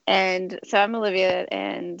And so I'm Olivia,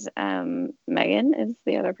 and Megan is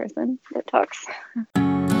the other person that talks.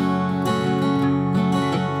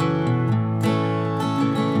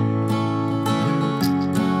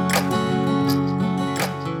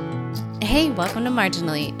 Hey, welcome to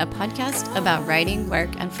Marginally, a podcast about writing, work,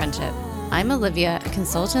 and friendship. I'm Olivia, a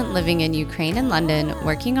consultant living in Ukraine and London,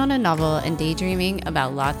 working on a novel and daydreaming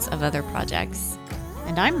about lots of other projects.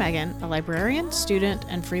 And I'm Megan, a librarian, student,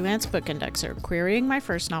 and freelance book indexer, querying my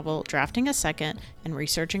first novel, drafting a second, and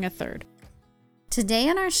researching a third. Today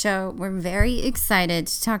on our show, we're very excited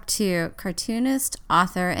to talk to cartoonist,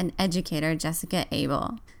 author, and educator Jessica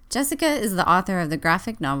Abel. Jessica is the author of the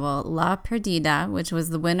graphic novel La Perdida, which was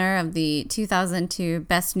the winner of the 2002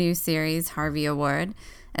 Best New Series Harvey Award,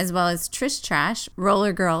 as well as Trish Trash,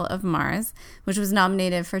 Roller Girl of Mars, which was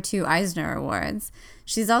nominated for 2 Eisner Awards.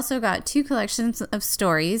 She's also got 2 collections of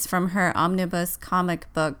stories from her omnibus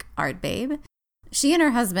comic book, Art Babe. She and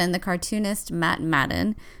her husband, the cartoonist Matt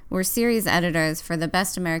Madden, were series editors for the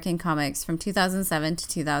Best American Comics from 2007 to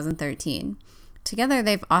 2013. Together,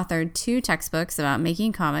 they've authored 2 textbooks about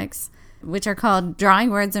making comics, which are called Drawing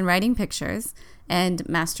Words and Writing Pictures and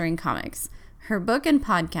Mastering Comics. Her book and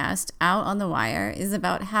podcast, Out on the Wire, is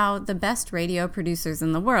about how the best radio producers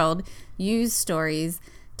in the world use stories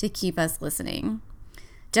to keep us listening.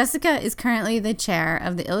 Jessica is currently the chair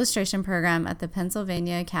of the illustration program at the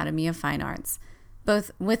Pennsylvania Academy of Fine Arts.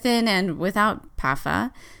 Both within and without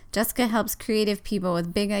PAFA, Jessica helps creative people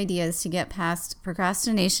with big ideas to get past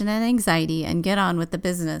procrastination and anxiety and get on with the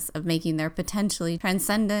business of making their potentially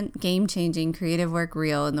transcendent, game-changing creative work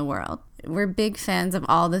real in the world. We're big fans of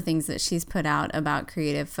all the things that she's put out about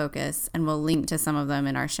creative focus, and we'll link to some of them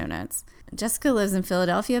in our show notes. Jessica lives in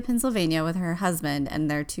Philadelphia, Pennsylvania with her husband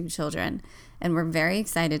and their 2 children, and we're very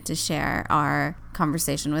excited to share our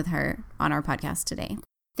conversation with her on our podcast today.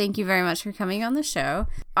 Thank you very much for coming on the show.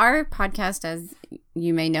 Our podcast, as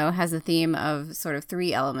you may know, has a theme of sort of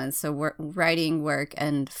 3 elements. So writing, work,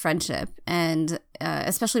 and friendship. And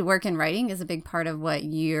especially work and writing is a big part of what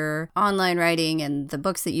your online writing and the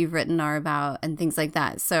books that you've written are about and things like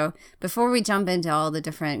that. So before we jump into all the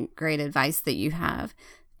different great advice that you have,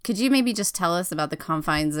 could you maybe just tell us about the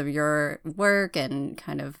confines of your work and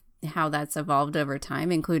kind of how that's evolved over time,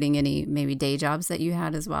 including any maybe day jobs that you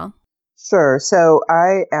had as well? Sure. So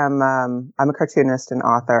I'm a cartoonist and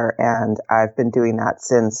author, and I've been doing that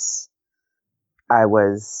since I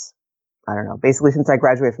was, basically since I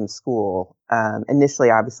graduated from school.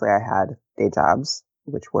 Initially, obviously, I had day jobs,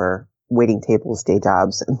 which were waiting tables, day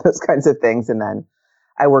jobs, and those kinds of things. And then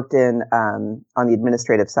I worked on the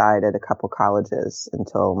administrative side at a couple colleges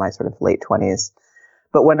until my sort of late 20s.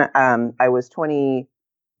 But when I was 28,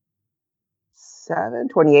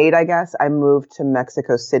 I guess, I moved to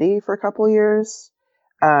Mexico City for a couple of years,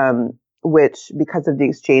 which, because of the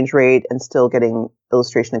exchange rate and still getting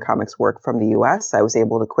illustration and comics work from the US, I was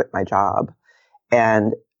able to quit my job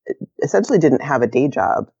and essentially didn't have a day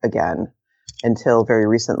job again until very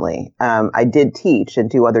recently. I did teach and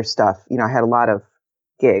do other stuff. I had a lot of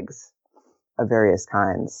gigs of various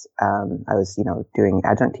kinds. I was, doing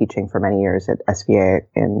adjunct teaching for many years at SVA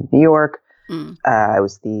in New York. I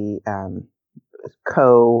was the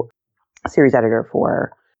co-series editor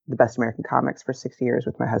for the Best American Comics for 6 years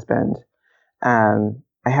with my husband. I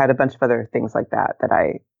had a bunch of other things like that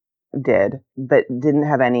I did, but didn't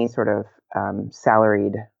have any sort of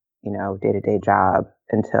salaried, day-to-day job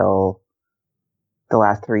until the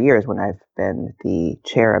last 3 years when I've been the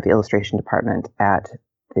chair of the illustration department at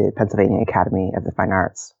the Pennsylvania Academy of the Fine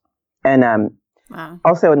Arts. And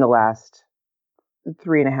also in the last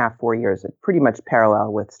 3.5, 4 years, pretty much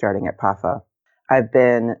parallel with starting at PAFA, I've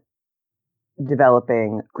been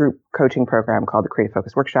developing a group coaching program called the Creative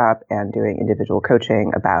Focus Workshop and doing individual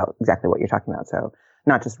coaching about exactly what you're talking about. So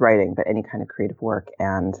not just writing, but any kind of creative work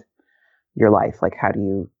and your life. Like, how do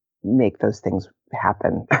you make those things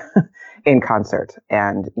happen in concert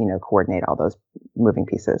and, coordinate all those moving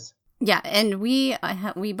pieces? Yeah, and we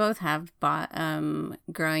both have bought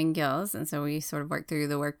Growing Gills, and so we sort of worked through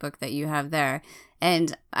the workbook that you have there.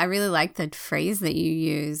 And I really like the phrase that you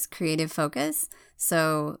use, creative focus.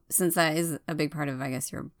 So since that is a big part of, I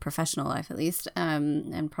guess, your professional life at least,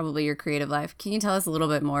 and probably your creative life, can you tell us a little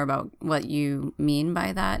bit more about what you mean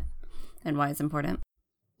by that and why it's important?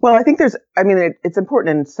 Well, I think it's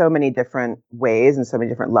important in so many different ways and so many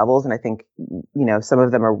different levels. And I think, some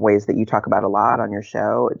of them are ways that you talk about a lot on your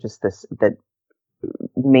show, just that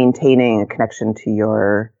maintaining a connection to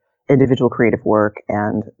your individual creative work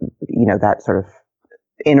and, that sort of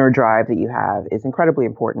inner drive that you have is incredibly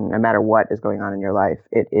important no matter what is going on in your life.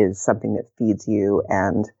 It is something that feeds you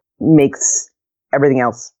and makes everything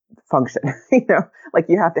else function, like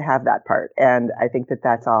you have to have that part. And I think that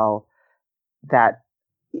that's all that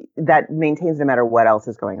maintains no matter what else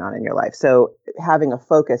is going on in your life. So having a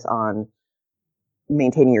focus on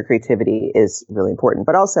maintaining your creativity is really important.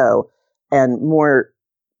 But also, and more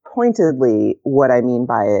pointedly, what I mean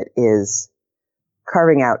by it is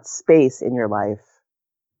carving out space in your life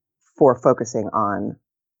for focusing on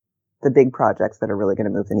the big projects that are really going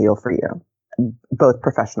to move the needle for you, both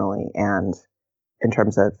professionally and in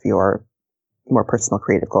terms of your more personal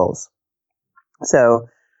creative goals. So,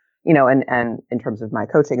 and in terms of my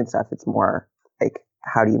coaching and stuff, it's more like,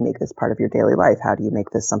 how do you make this part of your daily life? How do you make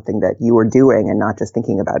this something that you are doing and not just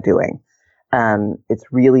thinking about doing? It's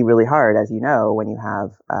really, really hard, as you know, when you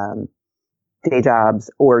have day jobs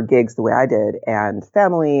or gigs the way I did, and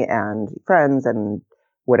family and friends and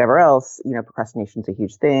whatever else. Procrastination is a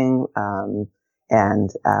huge thing,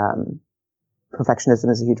 and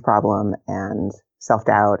perfectionism is a huge problem, and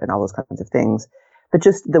self-doubt and all those kinds of things. But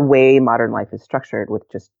just the way modern life is structured, with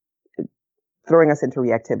just throwing us into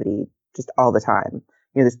reactivity just all the time.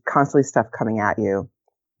 There's constantly stuff coming at you,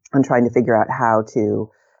 and trying to figure out how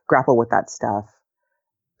to grapple with that stuff,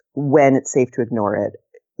 when it's safe to ignore it,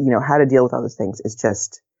 how to deal with all those things is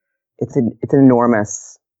just, it's an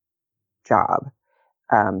enormous job,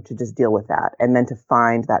 to just deal with that. And then to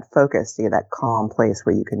find that focus, that calm place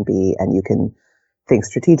where you can be, and you can think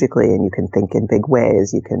strategically, and you can think in big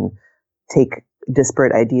ways. You can take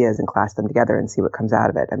disparate ideas and clash them together and see what comes out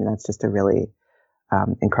of it. I mean, that's just a really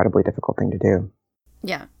incredibly difficult thing to do.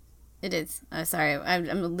 Yeah, it is. Sorry,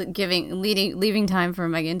 I'm leaving time for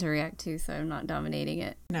Megan to react too, so I'm not dominating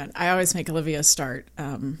it. No, I always make Olivia start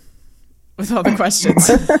with all the questions.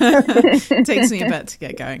 It takes me a bit to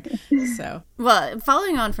get going. So, well,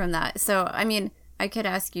 following on from that, so I mean, I could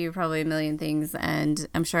ask you probably a million things, and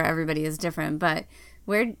I'm sure everybody is different, but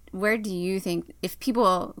where do you think, if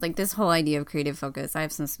people, like this whole idea of creative focus, I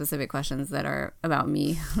have some specific questions that are about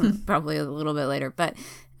me probably a little bit later, but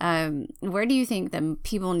where do you think that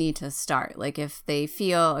people need to start? Like, if they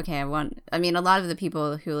feel, okay, a lot of the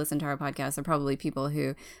people who listen to our podcast are probably people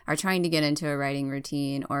who are trying to get into a writing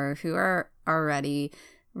routine, or who are already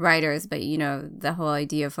writers, but the whole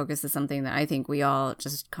idea of focus is something that I think we all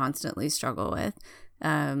just constantly struggle with.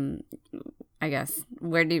 I guess,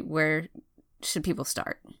 where should people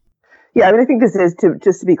start? Yeah, I mean, I think this is,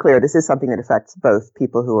 just to be clear, this is something that affects both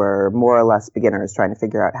people who are more or less beginners trying to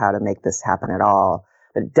figure out how to make this happen at all.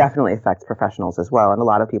 But it definitely affects professionals as well. And a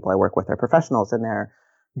lot of people I work with are professionals, and they're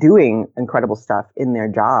doing incredible stuff in their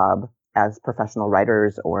job as professional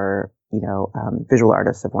writers or, visual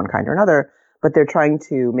artists of one kind or another. But they're trying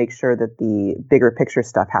to make sure that the bigger picture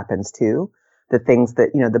stuff happens too. The things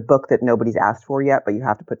that, the book that nobody's asked for yet, but you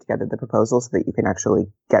have to put together the proposal so that you can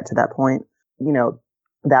actually get to that point.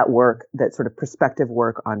 That work, that sort of prospective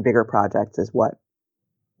work on bigger projects, is what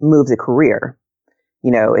moves a career.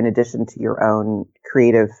 In addition to your own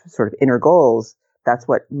creative sort of inner goals, that's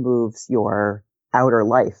what moves your outer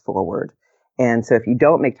life forward. And so if you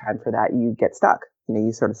don't make time for that, you get stuck.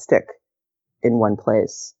 You sort of stick in one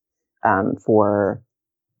place for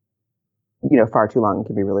far too long. It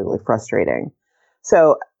can be really, really frustrating.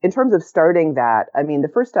 So in terms of starting that, I mean, the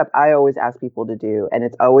first step I always ask people to do, and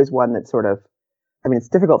it's always one that's sort of, I mean, it's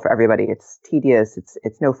difficult for everybody. It's tedious.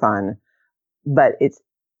 It's no fun, but it's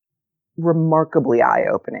remarkably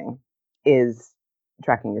eye-opening, is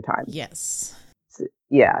tracking your time. Yes.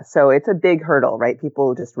 Yeah. So it's a big hurdle, right?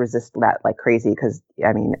 People just resist that like crazy because,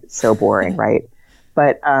 I mean, it's so boring, right?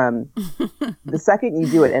 But the second you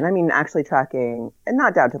do it, and I mean actually tracking, and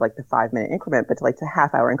not down to like the 5-minute increment, but to like the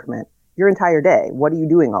half-hour increment, your entire day. What are you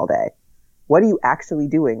doing all day? What are you actually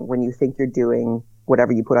doing when you think you're doing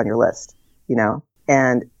whatever you put on your list?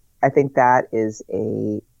 And I think that is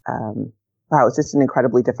it's just an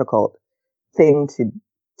incredibly difficult thing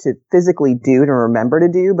to physically do, to remember to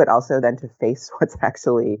do, but also then to face what's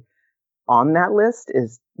actually on that list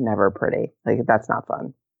is never pretty. Like, that's not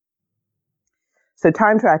fun. So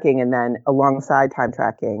time tracking, and then alongside time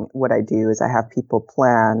tracking, what I do is I have people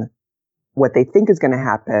plan what they think is going to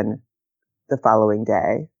happen the following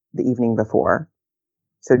day, the evening before.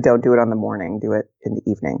 So don't do it on the morning, do it in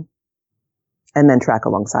the evening. And then track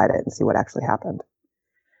alongside it and see what actually happened.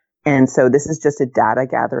 And so this is just a data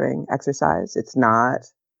gathering exercise. It's not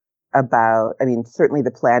about, I mean, certainly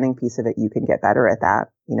the planning piece of it, you can get better at that.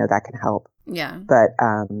 That can help. Yeah. But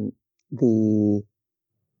the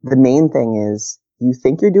main thing is, you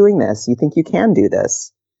think you're doing this, you think you can do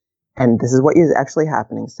this, and this is what is actually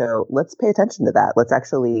happening. So let's pay attention to that. Let's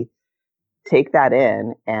actually take that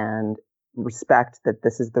in and respect that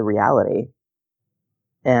this is the reality.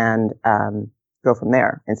 And go from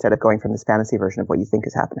there instead of going from this fantasy version of what you think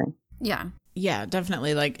is happening. Yeah. Yeah,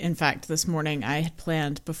 definitely. Like, in fact, this morning I had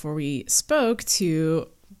planned before we spoke to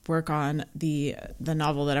work on the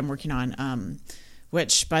novel that I'm working on,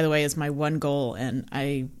 which, by the way, is my one goal. And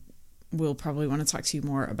I will probably want to talk to you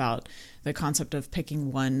more about the concept of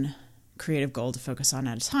picking one creative goal to focus on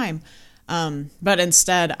at a time. But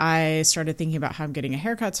instead, I started thinking about how I'm getting a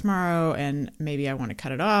haircut tomorrow and maybe I want to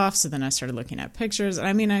cut it off. So then I started looking at pictures. And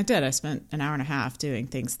I mean, I did. I spent an hour and a half doing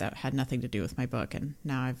things that had nothing to do with my book. And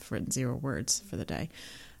now I've written 0 words for the day,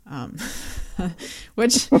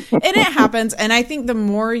 which and it happens. And I think the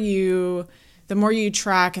more you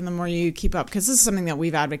track and the more you keep up, because this is something that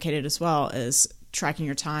we've advocated as well, is tracking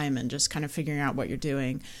your time and just kind of figuring out what you're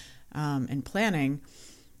doing and planning.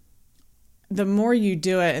 The more you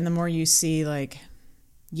do it and the more you see, like,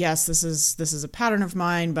 yes, this is a pattern of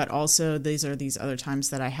mine, but also these are these other times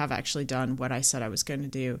that I have actually done what I said I was going to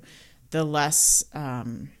do, the less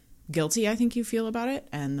guilty I think you feel about it,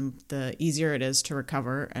 and the easier it is to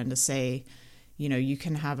recover and to say, you know, you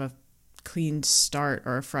can have a clean start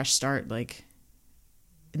or a fresh start, like,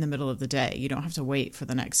 in the middle of the day. You don't have to wait for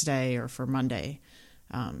the next day or for Monday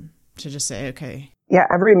to just say, okay. Yeah,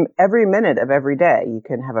 every minute of every day, you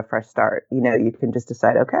can have a fresh start. You know, you can just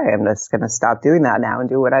decide, okay, I'm just going to stop doing that now and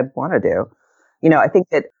do what I want to do. You know, I think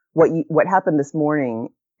that what happened this morning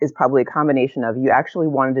is probably a combination of you actually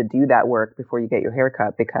wanted to do that work before you get your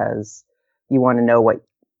haircut because you want to know what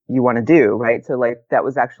you want to do, right? So, like, that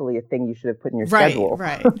was actually a thing you should have put in your schedule.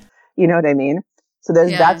 Right. You know what I mean? So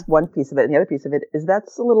that's one piece of it. And the other piece of it is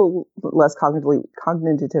that's a little less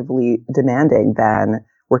cognitively demanding than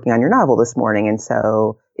working on your novel this morning. And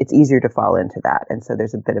so it's easier to fall into that. And so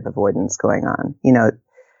there's a bit of avoidance going on, you know.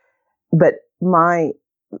 But my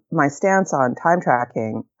stance on time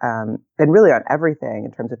tracking, and really on everything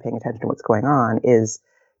in terms of paying attention to what's going on, is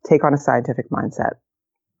take on a scientific mindset.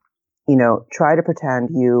 You know, try to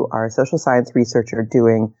pretend you are a social science researcher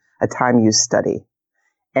doing a time use study.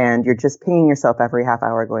 And you're just pinging yourself every half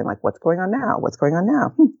hour going like, what's going on now? What's going on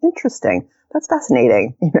now? Interesting. That's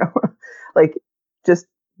fascinating. You know, like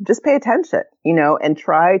just pay attention, you know, and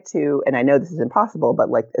try to, and I know this is impossible, but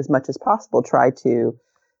like as much as possible, try to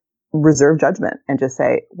reserve judgment and just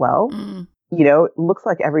say, well, you know, it looks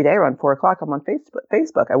like every day around 4:00 I'm on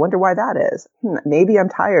Facebook. I wonder why that is. Maybe I'm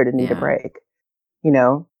tired and need a break, you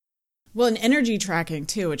know? Well, and energy tracking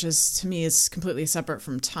too, which is to me is completely separate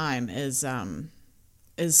from time, is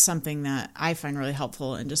something that I find really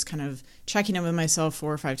helpful, and just kind of checking in with myself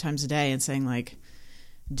 4 or 5 times a day and saying like,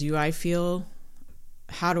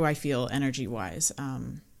 how do I feel energy wise?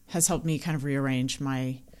 Has helped me kind of rearrange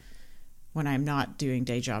when I'm not doing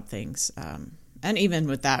day job things. And even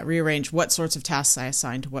with that, rearrange what sorts of tasks I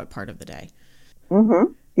assign to what part of the day.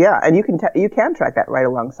 Mm-hmm. Yeah. And you can track that right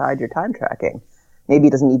alongside your time tracking. Maybe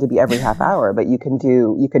it doesn't need to be every half hour, but you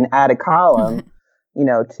can add a column, you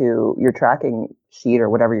know, to your tracking sheet or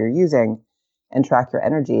whatever you're using and track your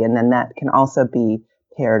energy. And then that can also be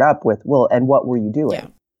paired up with, well, and what were you doing? Yeah.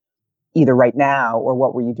 Either right now or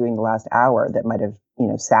what were you doing the last hour that might have, you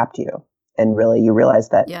know, sapped you. And really you realize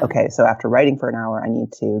that, okay, so after writing for an hour, I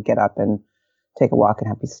need to get up and take a walk and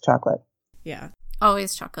have a piece of chocolate. Yeah.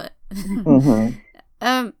 Always chocolate.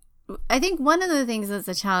 I think one of the things that's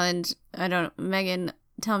a challenge, Megan,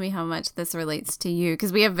 tell me how much this relates to you,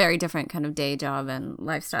 because we have very different kind of day job and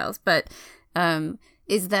lifestyles, but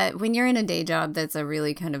is that when you're in a day job that's a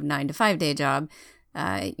really kind of 9-to-5 day job,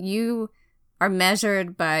 you are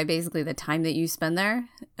measured by basically the time that you spend there.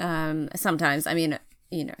 Sometimes, I mean,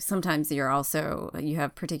 you know, sometimes you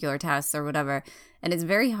have particular tasks or whatever, and it's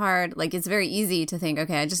very hard. Like, it's very easy to think,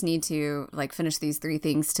 okay, I just need to like finish these 3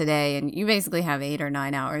 things today. And you basically have 8 or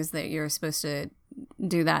 9 hours that you're supposed to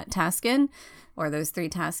do that task in, or those 3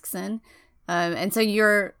 tasks in. And so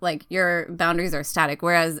your boundaries are static.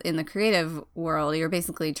 Whereas in the creative world, you're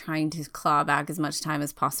basically trying to claw back as much time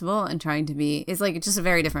as possible and it's like just a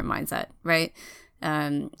very different mindset, right?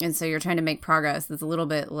 And so you're trying to make progress that's a little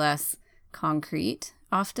bit less concrete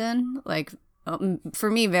often. Like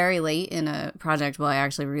for me, very late in a project will I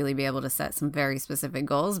actually really be able to set some very specific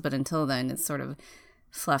goals. But until then, it's sort of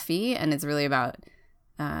fluffy, and it's really about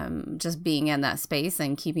just being in that space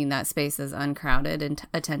and keeping that space as uncrowded and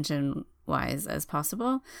attention-wise as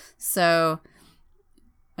possible. So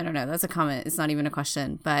I don't know. That's a comment. It's not even a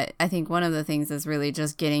question. But I think one of the things is really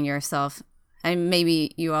just getting yourself, and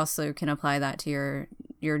maybe you also can apply that to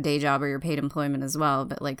your day job or your paid employment as well,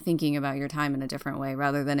 but like thinking about your time in a different way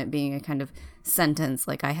rather than it being a kind of sentence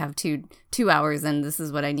like I have two hours and this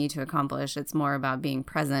is what I need to accomplish. It's more about being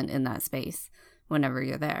present in that space whenever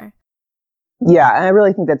you're there. Yeah, and I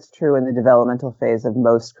really think that's true in the developmental phase of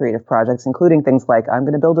most creative projects, including things like I'm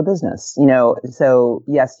going to build a business. So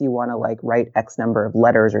yes, you want to like write X number of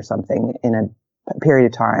letters or something in a period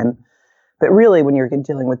of time, but really when you're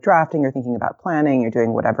dealing with drafting, you're thinking about planning, you're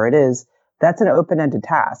doing whatever it is, that's an open-ended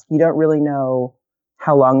task. You don't really know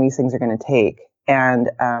how long these things are going to take,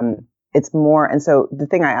 and it's more. And so the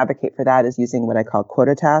thing I advocate for that is using what I call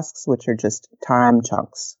quota tasks, which are just time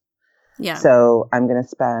chunks. Yeah. So I'm going to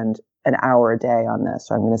spend an hour a day on this,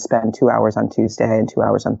 or I'm going to spend 2 hours on Tuesday and 2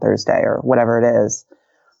 hours on Thursday, or whatever it is.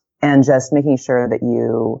 And just making sure that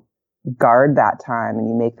you guard that time and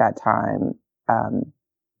you make that time,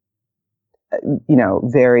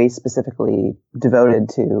 very specifically devoted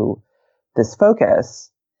to this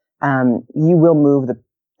focus, you will move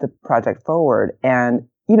the project forward. And,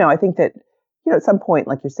 I think that, at some point,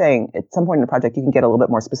 like you're saying, at some point in the project, you can get a little bit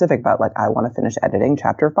more specific about like, I want to finish editing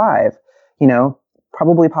chapter 5,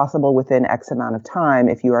 probably possible within X amount of time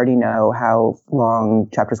if you already know how long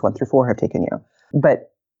chapters 1 through 4 have taken you.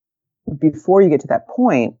 But before you get to that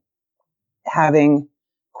point, having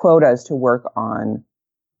quotas to work on,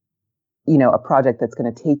 a project that's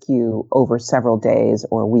going to take you over several days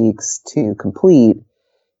or weeks to complete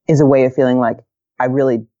is a way of feeling like I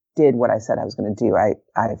really did what I said I was going to do. I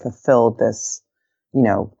fulfilled this,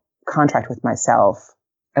 contract with myself,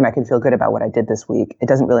 and I can feel good about what I did this week. It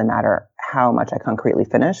doesn't really matter how much I concretely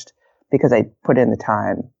finished because I put in the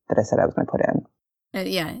time that I said I was going to put in.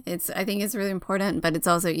 I think it's really important, but it's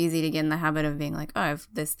also easy to get in the habit of being like, oh, I have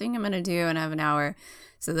this thing I'm going to do and I have an hour.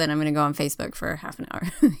 So then I'm going to go on Facebook for half an hour,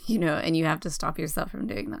 and you have to stop yourself from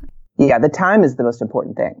doing that. Yeah, the time is the most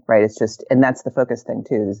important thing, right? It's just, and that's the focus thing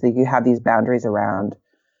too, is that you have these boundaries around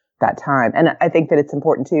that time. And I think that it's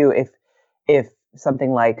important too, if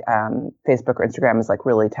something like Facebook or Instagram is like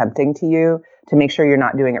really tempting to you, to make sure you're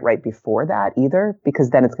not doing it right before that either,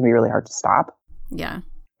 because then it's going to be really hard to stop. Yeah.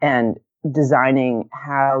 And designing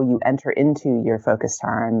how you enter into your focus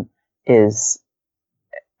time is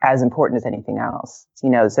as important as anything else.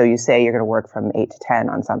 So you say you're going to work from 8 to 10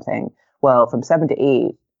 on something. Well, from 7 to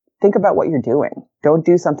 8, think about what you're doing. Don't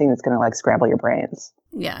do something that's going to like scramble your brains.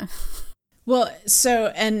 Yeah. Well, so,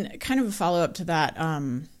 and kind of a follow up to that,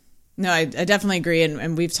 no, I definitely agree.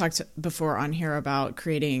 And we've talked before on here about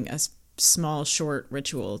creating a small, short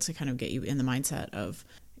ritual to kind of get you in the mindset of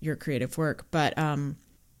your creative work. But, and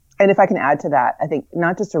if I can add to that, I think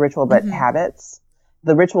not just a ritual, but habits.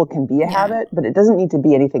 The ritual can be a habit, but it doesn't need to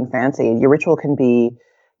be anything fancy. Your ritual can be,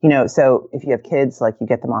 so if you have kids, like you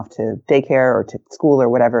get them off to daycare or to school or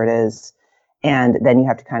whatever it is, and then you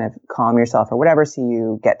have to kind of calm yourself or whatever. So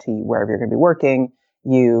you get to wherever you're going to be working,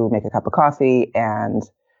 you make a cup of coffee and,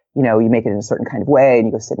 you make it in a certain kind of way and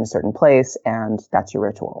you go sit in a certain place and that's your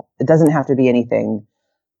ritual. It doesn't have to be anything,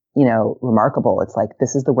 remarkable. It's like,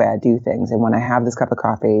 this is the way I do things. And when I have this cup of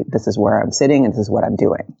coffee, this is where I'm sitting and this is what I'm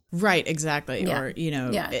doing. Right, exactly. Yeah. Or,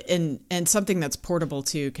 and something that's portable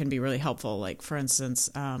too can be really helpful. Like for instance,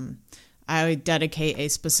 I dedicate a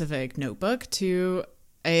specific notebook to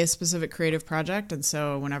a specific creative project. And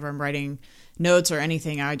so whenever I'm writing notes or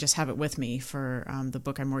anything, I just have it with me for the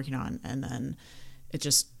book I'm working on. And then it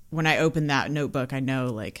just, when I open that notebook, I know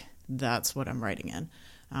like that's what I'm writing in.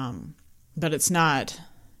 But it's nothing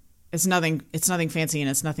fancy, and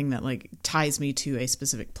it's nothing that like ties me to a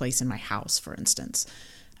specific place in my house, for instance,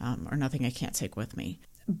 or nothing I can't take with me.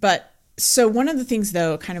 But so one of the things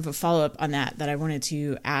though, kind of a follow up on that I wanted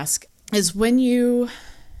to ask is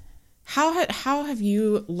how have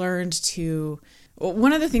you learned to,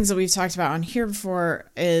 one of the things that we've talked about on here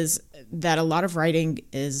before is that a lot of writing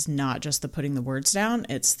is not just the putting the words down.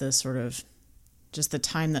 It's the sort of just the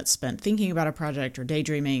time that's spent thinking about a project or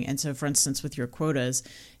daydreaming. And so, for instance, with your quotas,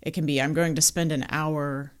 it can be, I'm going to spend an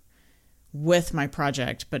hour with my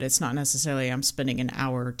project, but it's not necessarily I'm spending an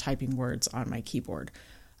hour typing words on my keyboard.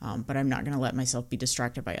 But I'm not going to let myself be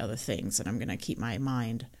distracted by other things. And I'm going to keep my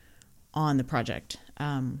mind on the project,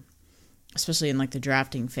 especially in like the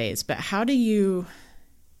drafting phase. But how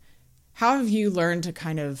have you learned to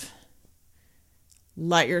kind of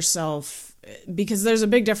let yourself, because there's a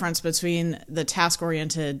big difference between the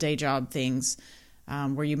task-oriented day job things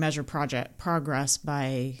where you measure project progress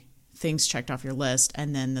by things checked off your list,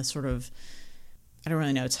 and then the sort of, I don't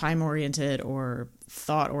really know, time-oriented or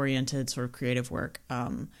thought-oriented sort of creative work.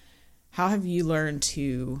 How have you learned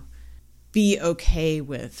to be okay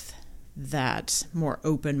with that more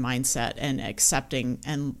open mindset and accepting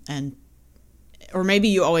and or maybe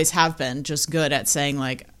you always have been just good at saying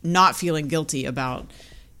like not feeling guilty about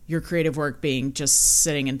your creative work being just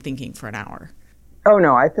sitting and thinking for an hour? Oh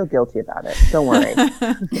no, I feel guilty about it. Don't worry.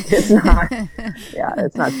 It's not. Yeah,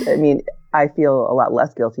 it's not. I mean, I feel a lot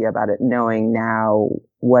less guilty about it, knowing now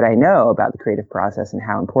what I know about the creative process and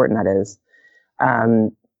how important that is.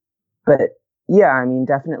 But yeah, I mean,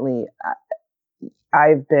 definitely,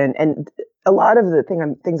 I've been, and a lot of the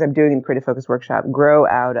things I'm doing in the Creative Focus Workshop grow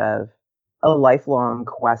out of a lifelong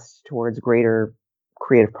quest towards greater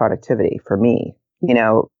creative productivity for me. You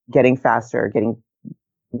know, getting faster, getting,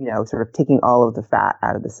 you know, sort of taking all of the fat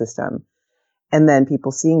out of the system. And then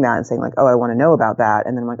people seeing that and saying like, oh, I want to know about that.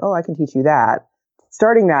 And then I'm like, oh, I can teach you that.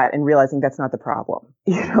 Starting that and realizing that's not the problem.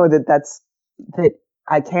 You know, that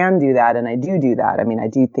I can do that and I do that. I mean, I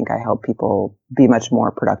do think I help people be much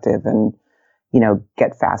more productive and, you know,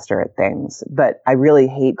 get faster at things. But I really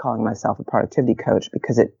hate calling myself a productivity coach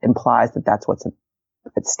because it implies that that's what's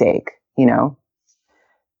at stake, you know?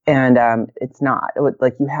 And it's not.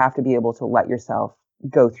 Like, you have to be able to let yourself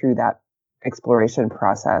go through that exploration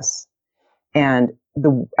process. And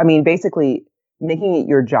basically making it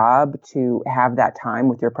your job to have that time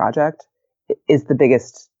with your project is the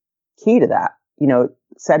biggest key to that. You know,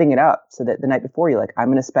 setting it up so that the night before you're like, I'm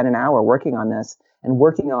going to spend an hour working on this, and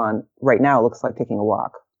working on right now looks like taking a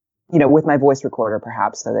walk, you know, with my voice recorder,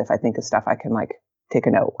 perhaps, so that if I think of stuff, I can like take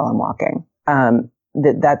a note while I'm walking.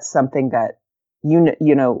 That's something that,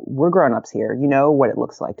 you know, we're grown-ups here. You know what it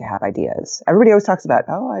looks like to have ideas. Everybody always talks about,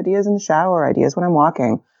 oh, ideas in the shower, ideas when I'm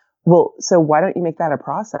walking. Well, so why don't you make that a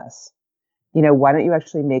process? You know, why don't you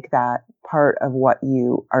actually make that part of what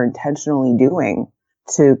you are intentionally doing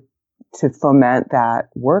to foment that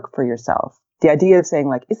work for yourself? The idea of saying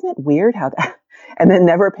like, isn't it weird how that, and then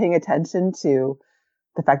never paying attention to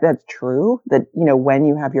the fact that it's true, that, you know, when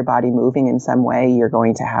you have your body moving in some way, you're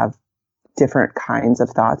going to have different kinds of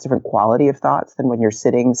thoughts, different quality of thoughts than when you're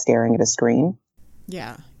sitting staring at a screen.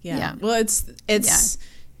 Yeah. Well,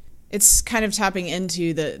 it's kind of tapping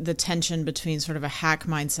into the tension between sort of a hack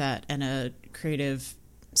mindset and a creative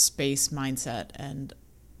space mindset and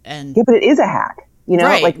yeah, but it is a hack, you know,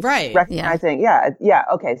 right. Recognizing, yeah.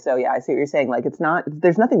 Okay. So yeah, I see what you're saying. Like,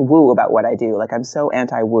 there's nothing woo about what I do. Like, I'm so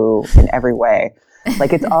anti-woo in every way.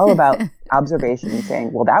 Like, it's all about observation and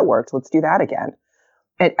saying, well, that worked. Let's do that again.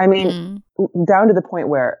 And I mean, down to the point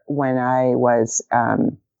where when I was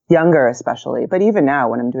younger, especially, but even now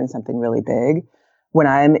when I'm doing something really big, when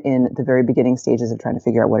I'm in the very beginning stages of trying to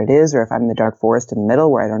figure out what it is, or if I'm in the dark forest in the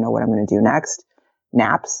middle where I don't know what I'm going to do next,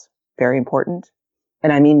 naps, very important.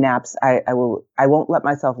 And I mean naps, I won't let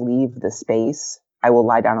myself leave the space. I will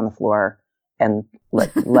lie down on the floor and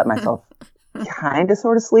let myself kind of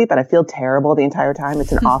sort of sleep. And I feel terrible the entire time.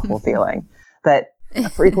 It's an awful feeling. But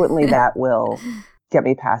frequently that will get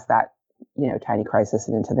me past that, you know, tiny crisis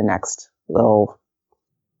and into the next little,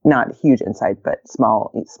 not huge insight, but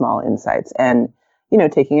small insights. And, you know,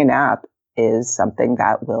 taking a nap is something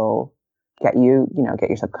that will get you, you know, get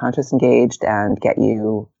your subconscious engaged and get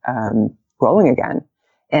you rolling again.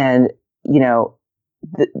 And, you know,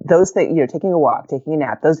 those things, you know, taking a walk, taking a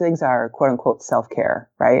nap, those things are quote unquote self-care,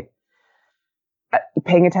 right?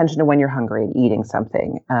 Paying attention to when you're hungry and eating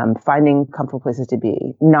something, finding comfortable places to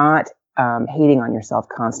be, not hating on yourself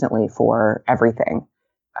constantly for everything.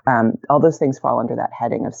 All those things fall under that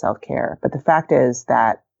heading of self-care. But the fact is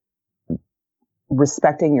that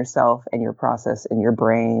respecting yourself and your process and your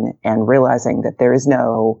brain and realizing that there is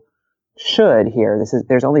no should here.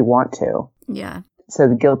 There's only want to. Yeah. So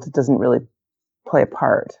the guilt doesn't really play a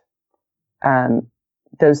part.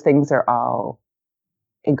 Those things are all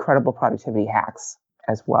incredible productivity hacks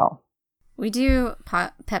as well. We do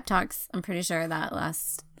pep talks. I'm pretty sure that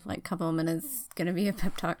last couple of minutes going to be a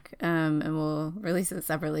pep talk, and we'll release it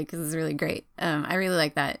separately because it's really great. I really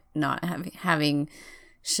like that not having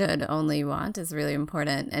should only want is really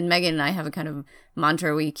important. And Megan and I have a kind of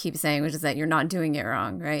mantra we keep saying, which is that you're not doing it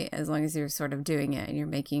wrong, right? As long as you're sort of doing it and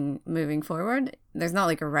you're moving forward, there's not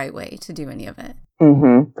like a right way to do any of it.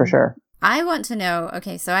 Mm-hmm, for sure. I want to know,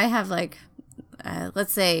 okay, so I have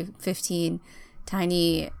let's say 15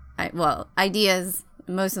 tiny, ideas.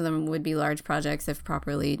 Most of them would be large projects if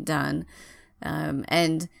properly done.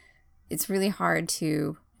 And it's really hard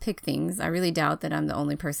to pick things. I really doubt that I'm the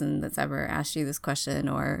only person that's ever asked you this question,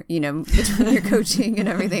 or, you know, between your coaching and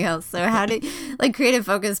everything else. So how did, creative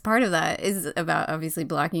focus, part of that is about obviously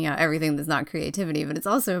blocking out everything that's not creativity, but it's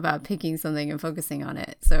also about picking something and focusing on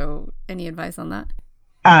it. So any advice on that?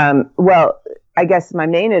 Well, I guess my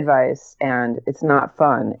main advice, and it's not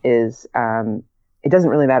fun, is it doesn't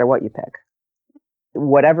really matter what you pick.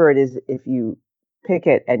 Whatever it is, if you pick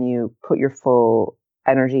it and you put your full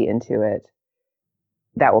energy into it,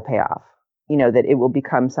 that will pay off. You know, that it will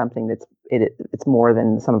become something it's more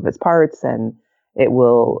than some of its parts, and it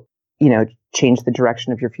will, you know, change the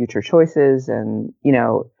direction of your future choices. And, you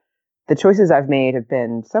know, the choices I've made have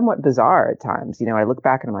been somewhat bizarre at times. I look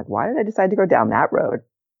back and I'm like, why did I decide to go down that road?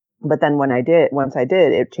 But then once I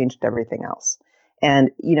did, it changed everything else.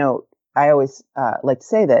 And, I always like to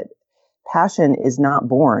say that passion is not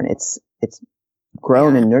born. It's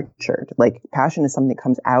grown and nurtured. Like passion is something that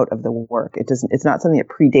comes out of the work. It's not something that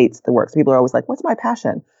predates the work. So people are always like, what's my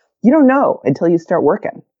passion? You don't know until you start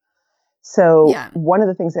working. So one of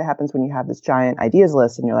the things that happens when you have this giant ideas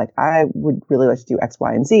list and you're like, I would really like to do X,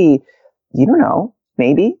 Y, and Z. You don't know.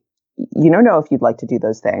 Maybe you don't know if you'd like to do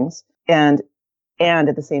those things. And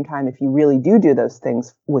at the same time, if you really do those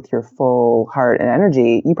things with your full heart and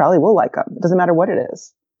energy, you probably will like them. It doesn't matter what it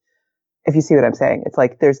is. If you see what I'm saying, it's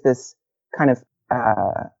like there's this kind of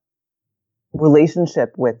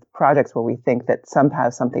relationship with projects where we think that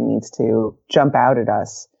somehow something needs to jump out at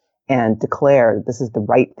us and declare that this is the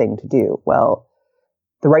right thing to do. Well,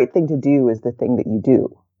 the right thing to do is the thing that you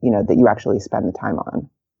do, that you actually spend the time on.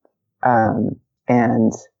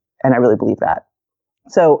 And I really believe that.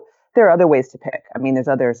 So there are other ways to pick. I mean, there's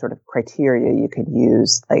other sort of criteria you can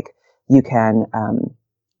use. Like you can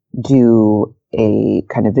do a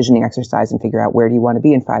kind of visioning exercise and figure out where do you want to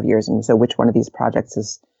be in 5 years. And so which one of these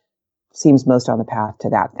projects seems most on the path to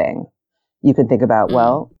that thing. You can think about,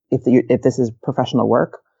 well, if this is professional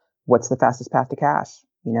work, what's the fastest path to cash?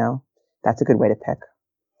 That's a good way to pick.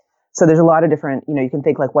 So there's a lot of different, you can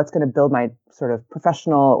think like what's going to build my sort of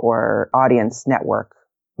professional or audience network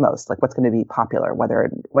most, like what's going to be popular, whether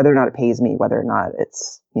or not it pays me, whether or not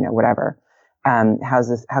it's, whatever.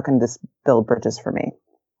 How can this build bridges for me?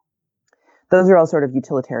 Those are all sort of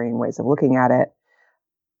utilitarian ways of looking at it.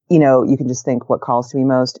 You can just think what calls to me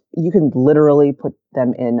most. You can literally put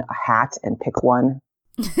them in a hat and pick one,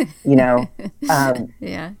 yeah.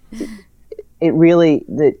 It really,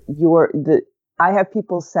 I have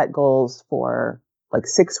people set goals for like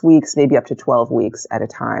 6 weeks, maybe up to 12 weeks at a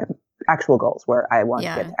time. Actual goals where I want to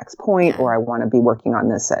get to X point, or I want to be working on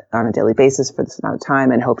this on a daily basis for this amount of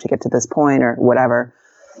time and hope to get to this point or whatever.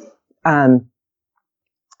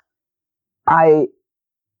 I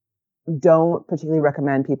don't particularly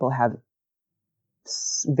recommend people have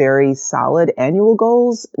very solid annual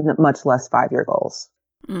goals, much less 5-year goals.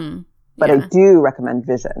 But I do recommend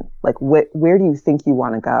vision. Like where do you think you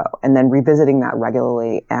want to go? And then revisiting that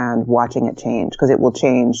regularly and watching it change, because it will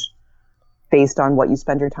change based on what you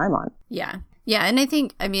spend your time on. Yeah. Yeah. And I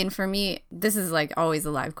think, for me, this is like always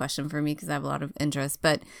a live question for me because I have a lot of interest.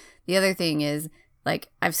 But the other thing is, like,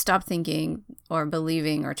 I've stopped thinking or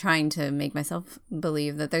believing or trying to make myself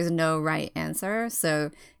believe that there's no right answer.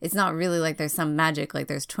 So it's not really like there's some magic, like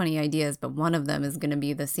there's 20 ideas, but one of them is going to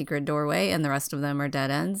be the secret doorway and the rest of them are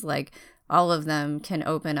dead ends. Like all of them can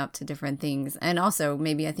open up to different things. And also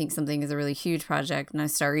maybe I think something is a really huge project and I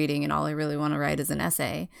start reading and all I really want to write is an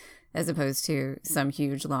essay as opposed to some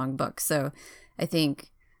huge long book. So I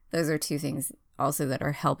think those are two things also that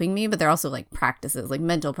are helping me, but they're also like practices, like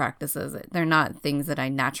mental practices. They're not things that I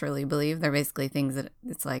naturally believe. They're basically things that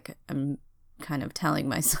it's like I'm kind of telling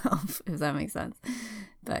myself, if that makes sense.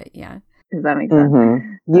 But yeah. Does that make sense?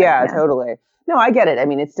 Mm-hmm. Yeah, totally. No, I get it. I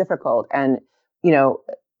mean, it's difficult. And,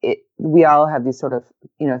 we all have these sort of,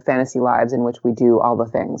 fantasy lives in which we do all the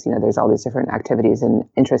things. There's all these different activities and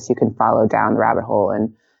interests you can follow down the rabbit hole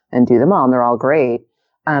and do them all. And they're all great.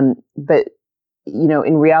 But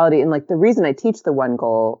in reality, and like the reason I teach the one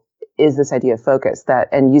goal is this idea of focus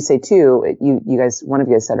and you say too, you guys, one of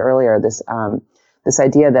you guys said earlier, this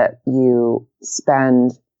idea that you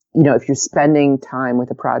spend, if you're spending time with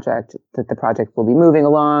a project, that the project will be moving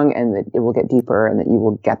along and that it will get deeper and that you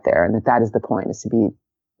will get there. And that is the point, is to be,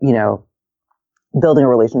 building a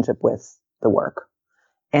relationship with the work.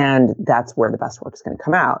 And that's where the best work is going to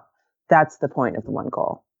come out. That's the point of the one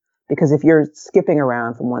goal. Because if you're skipping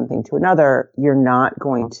around from one thing to another, you're not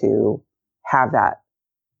going to have that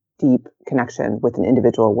deep connection with an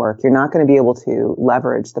individual work. You're not going to be able to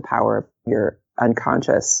leverage the power of your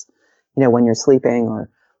unconscious, when you're sleeping or,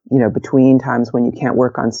 between times when you can't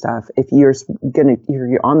work on stuff. If you're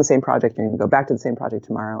on the same project, you're going to go back to the same project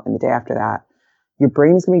tomorrow and the day after that, your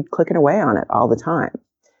brain is going to be clicking away on it all the time.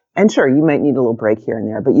 And sure, you might need a little break here and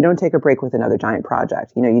there, but you don't take a break with another giant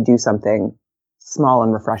project. You do something small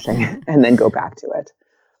and refreshing and then go back to it,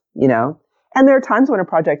 and there are times when a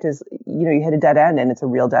project is, you hit a dead end and it's a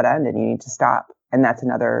real dead end and you need to stop. And that's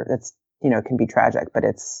can be tragic, but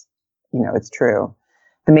it's true.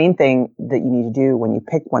 The main thing that you need to do when you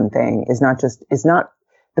pick one thing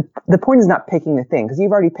the point is not picking the thing, because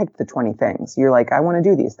you've already picked the 20 things. You're like, I want to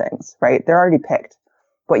do these things, right? They're already picked.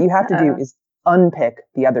 What you have to do is unpick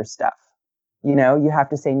the other stuff. You have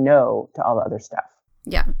to say no to all the other stuff.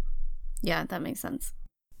 Yeah. Yeah, that makes sense.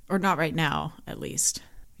 Or not right now, at least.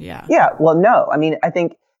 Yeah. Yeah. Well, no. I mean, I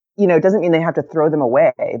think, it doesn't mean they have to throw them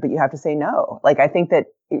away, but you have to say no. Like, I think that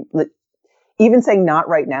even saying not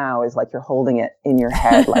right now is like you're holding it in your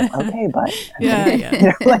head, like, okay, but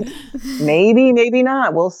yeah. Like maybe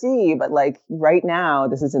not. We'll see. But like right now,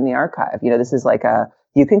 this is in the archive. This is like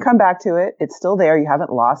you can come back to it. It's still there. You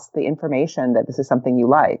haven't lost the information that this is something you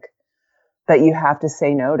like. But you have to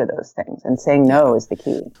say no to those things, and saying no is the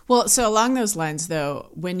key. Well, so along those lines, though,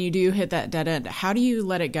 when you do hit that dead end, how do you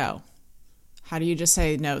let it go? How do you just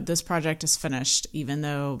say, no, this project is finished, even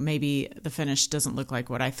though maybe the finish doesn't look like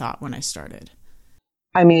what I thought when I started?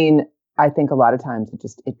 I mean, I think a lot of times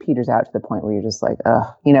it peters out to the point where you're just like, ugh,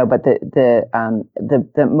 but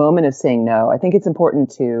the moment of saying no, I think it's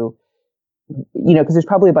important to, because there's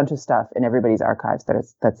probably a bunch of stuff in everybody's archives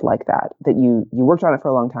that's like that you worked on it for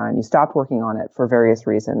a long time. You stopped working on it for various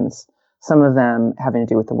reasons. Some of them having to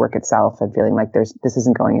do with the work itself and feeling like this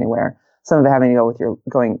isn't going anywhere. Some of it having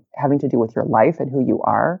to do with your life and who you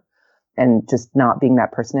are, and just not being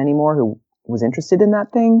that person anymore who was interested in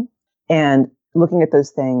that thing, and looking at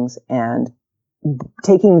those things and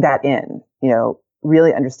taking that in,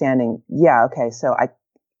 really understanding, yeah, okay, so I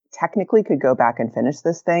technically could go back and finish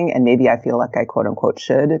this thing, and maybe I feel like I quote unquote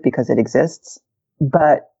should because it exists,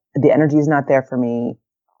 but the energy is not there for me.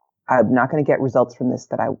 I'm not going to get results from this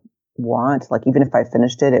that I want. Like, even if I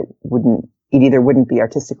finished it, it either wouldn't be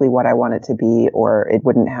artistically what I want it to be, or it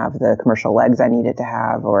wouldn't have the commercial legs I need it to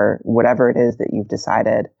have, or whatever it is that you've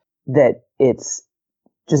decided, that it's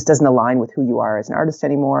just doesn't align with who you are as an artist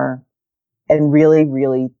anymore. And really,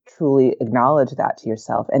 really, truly acknowledge that to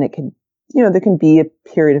yourself. And it can, there can be a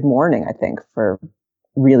period of mourning, I think, for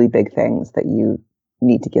really big things that you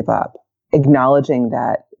need to give up. Acknowledging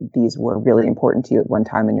that these were really important to you at one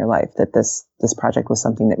time in your life, that this project was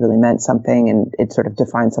something that really meant something, and it sort of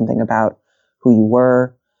defined something about who you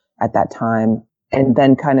were at that time, and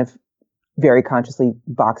then kind of very consciously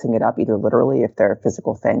boxing it up, either literally if they're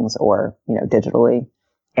physical things, or digitally,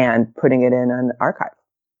 and putting it in an archive.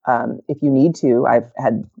 If you need to, I've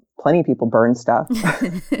had plenty of people burn stuff,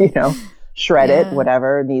 shred it,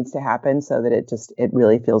 whatever needs to happen, so that it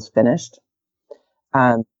really feels finished.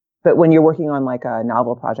 But when you're working on like a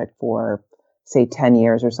novel project for, say, 10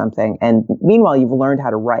 years or something, and meanwhile you've learned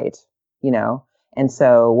how to write, and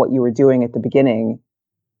so what you were doing at the beginning,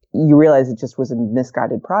 you realize it just was a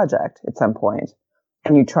misguided project at some point,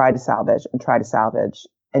 and you try to salvage,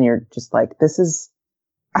 and you're just like,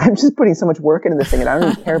 I'm just putting so much work into this thing, and I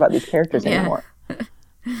don't even care about these characters anymore.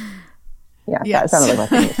 Yeah, yes. That sounded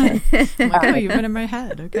like my thing. You've been in my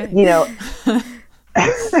head. Okay.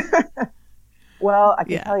 Well, I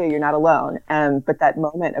can tell you're not alone. But that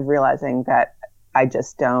moment of realizing that I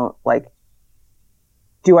just don't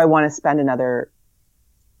do I want to spend another,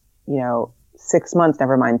 6 months,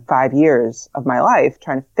 never mind 5 years of my life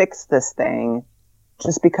trying to fix this thing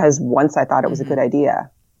just because once I thought it was a good idea?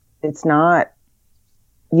 It's not,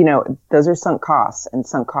 those are sunk costs, and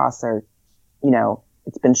sunk costs are,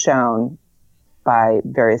 it's been shown by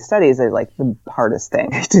various studies that like the hardest thing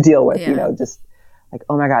to deal with, just like,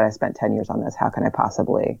 oh my God, I spent 10 years on this. How can I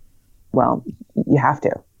possibly? Well, you have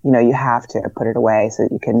to, you have to put it away so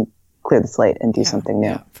that you can clear the slate and do something new.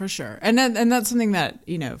 Yeah, for sure. And that's something that,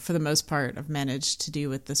 for the most part, I've managed to do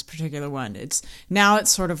with this particular one. It's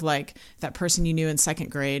sort of like that person you knew in second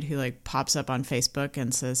grade who like pops up on Facebook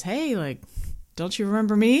and says, hey, like, don't you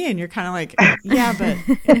remember me? And you're kind of like, yeah, but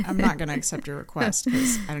I'm not going to accept your request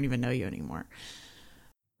because I don't even know you anymore.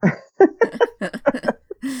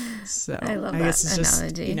 So I love guess it's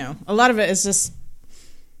analogy. Just, a lot of it is just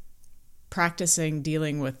practicing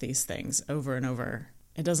dealing with these things over and over.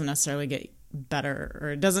 It doesn't necessarily get better, or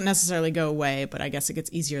it doesn't necessarily go away, but I guess it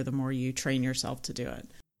gets easier the more you train yourself to do it.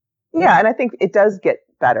 Yeah. And I think it does get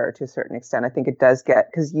better to a certain extent. I think it does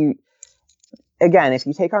because again, if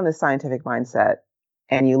you take on this scientific mindset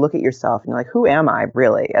and you look at yourself and you're like, who am I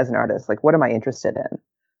really as an artist? Like, what am I interested in?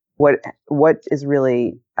 What is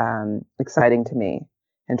really exciting to me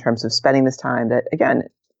in terms of spending this time that, again,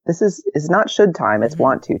 this is not should time, it's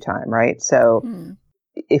want to time, right? So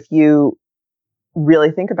if you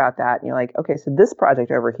really think about that and you're like, okay, so this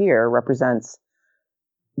project over here represents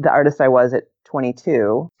the artist I was at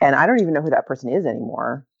 22, and I don't even know who that person is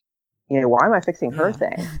anymore. Why am I fixing her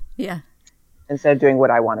thing? Yeah. Instead of doing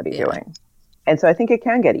what I want to be doing. And so I think it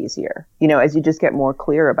can get easier, as you just get more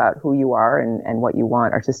clear about who you are and what you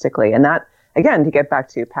want artistically. And that, again, to get back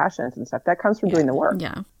to passions and stuff, that comes from doing the work.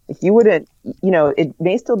 Yeah. If you wouldn't, it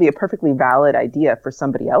may still be a perfectly valid idea for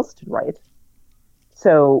somebody else to write.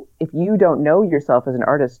 So if you don't know yourself as an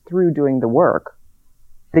artist through doing the work,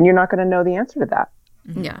 then you're not going to know the answer to that.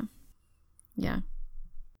 Yeah. Yeah.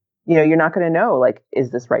 you're not going to know, like,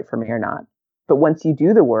 is this right for me or not? But once you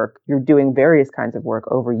do the work, you're doing various kinds of work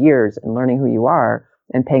over years and learning who you are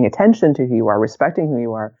and paying attention to who you are, respecting who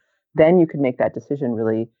you are. Then you can make that decision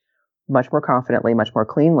really much more confidently, much more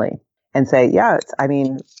cleanly, and say, yeah,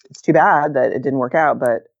 it's too bad that it didn't work out,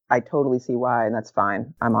 but I totally see why, and that's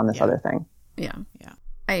fine. I'm on this other thing. Yeah.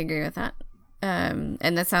 I agree with that. And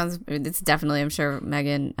it's definitely, I'm sure,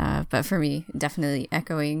 Megan, but for me, definitely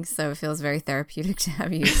echoing. So it feels very therapeutic to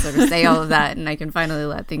have you sort of say all of that, and I can finally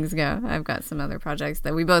let things go. I've got some other projects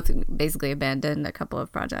that we both basically abandoned a couple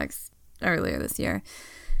of projects earlier this year.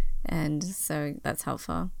 And so that's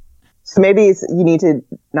helpful. So maybe you need to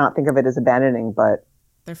not think of it as abandoning, but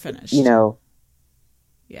they're finished.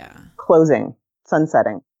 Closing,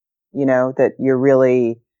 sunsetting, that you're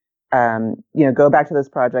really, go back to those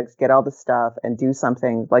projects, get all the stuff and do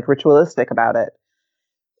something like ritualistic about it.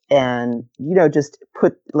 And, just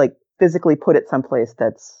physically put it someplace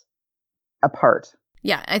that's apart.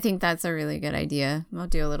 Yeah, I think that's a really good idea. We'll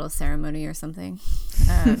do a little ceremony or something.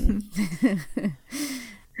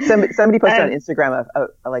 Somebody posted on Instagram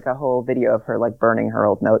a whole video of her like burning her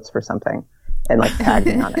old notes for something and like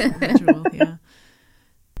tagging on it. Yeah.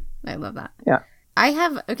 I love that. Yeah.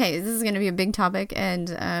 This is going to be a big topic,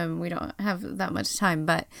 and we don't have that much time,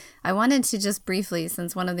 but I wanted to just briefly,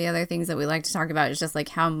 since one of the other things that we like to talk about is just like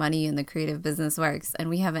how money in the creative business works, and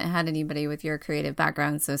we haven't had anybody with your creative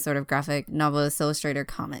background, so sort of graphic novelist, illustrator,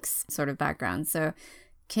 comics sort of background. So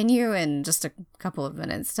can you, in just a couple of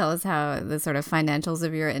minutes, tell us how the sort of financials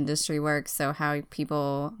of your industry work? So how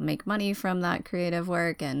people make money from that creative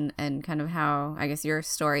work, and kind of how, I guess, your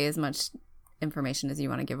story, as much information as you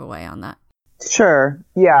want to give away on that. Sure.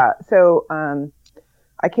 Yeah. So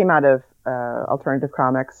I came out of alternative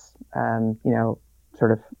comics,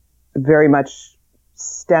 sort of very much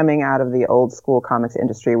stemming out of the old school comics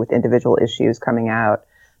industry with individual issues coming out,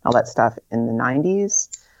 all that stuff in the 90s.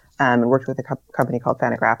 And worked with a company called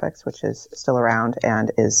Fantagraphics, which is still around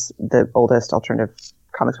and is the oldest alternative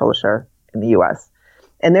comics publisher in the U.S.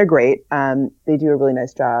 And they're great. They do a really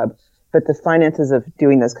nice job. But the finances of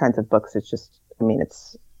doing those kinds of books, it's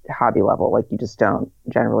hobby level. Like, you just don't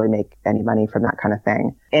generally make any money from that kind of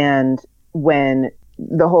thing. And when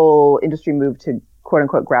the whole industry moved to quote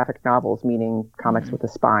unquote graphic novels, meaning comics with a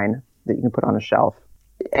spine that you can put on a shelf,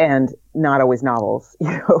 and not always novels,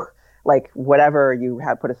 like whatever you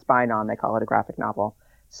have put a spine on, they call it a graphic novel.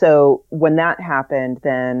 So when that happened,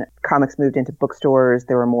 then comics moved into bookstores.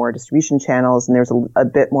 There were more distribution channels, and there's a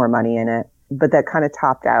bit more money in it. But that kind of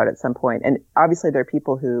topped out at some point. And obviously there are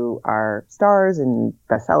people who are stars and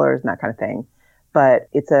bestsellers and that kind of thing. But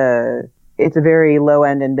it's a very low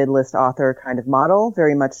end and mid-list author kind of model,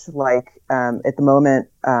 very much like at the moment,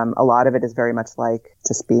 a lot of it is very much like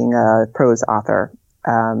just being a prose author,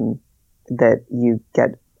 that you get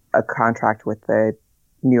a contract with the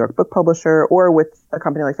New York book publisher or with a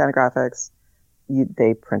company like Fantagraphics.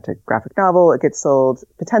 They print a graphic novel, it gets sold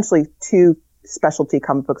potentially to specialty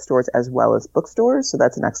comic book stores as well as bookstores. So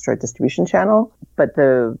that's an extra distribution channel. But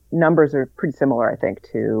the numbers are pretty similar, I think,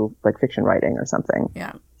 to like fiction writing or something.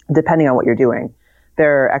 Yeah. Depending on what you're doing.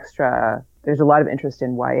 There's a lot of interest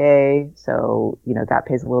in YA. So, that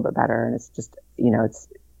pays a little bit better. And it's just, it's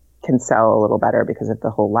can sell a little better because of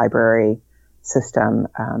the whole library system,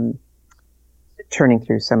 churning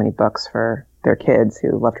through so many books for their kids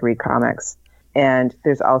who love to read comics. And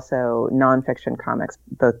there's also nonfiction comics,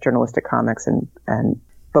 both journalistic comics and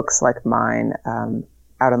books like mine,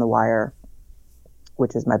 Out on the Wire,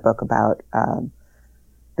 which is my book about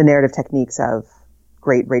the narrative techniques of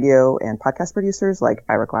great radio and podcast producers like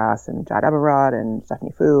Ira Glass and Jad Abumrad and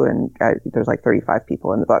Stephanie Fu, and there's like 35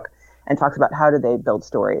 people in the book, and talks about how do they build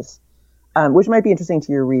stories, which might be interesting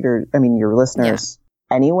to your listeners. Yeah.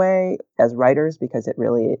 Anyway, as writers, because it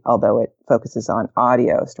really, although it focuses on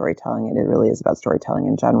audio storytelling, and it really is about storytelling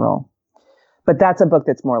in general. But that's a book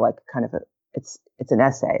that's more like kind of it's an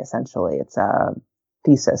essay, essentially. It's a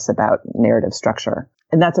thesis about narrative structure.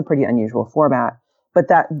 And that's a pretty unusual format. But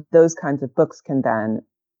those kinds of books can then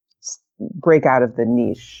break out of the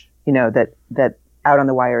niche, that Out on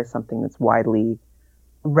the Wire is something that's widely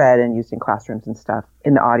read and used in classrooms and stuff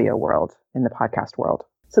in the audio world, in the podcast world.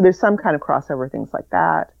 So there's some kind of crossover, things like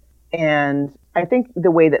that. And I think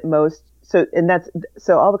the way that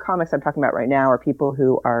so all the comics I'm talking about right now are people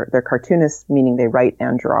who they're cartoonists, meaning they write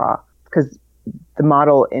and draw, because the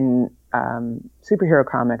model in superhero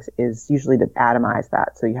comics is usually to atomize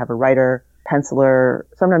that. So you have a writer, penciler,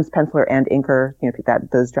 sometimes penciler and inker,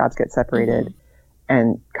 those jobs get separated, mm-hmm.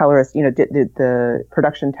 and colorist, the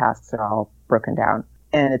production tasks are all broken down.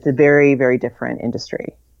 And it's a very, very different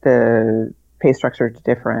industry. The pay structure is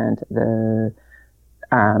different. The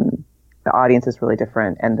The audience is really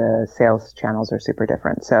different, and the sales channels are super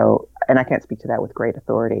different. So, and I can't speak to that with great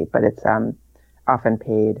authority, but it's often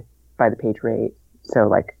paid by the page rate. So,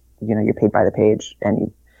 like, you're paid by the page, and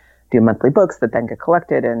you do monthly books that then get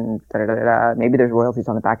collected, and da da da da. Maybe there's royalties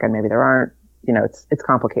on the back end, maybe there aren't. It's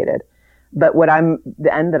complicated. But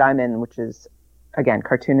the end that I'm in, which is, again,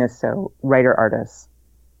 cartoonists, so writer artists,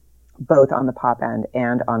 both on the pop end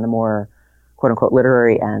and on the more quote unquote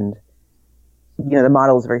literary end, the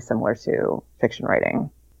model is very similar to fiction writing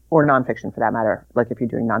or nonfiction for that matter. Like if you're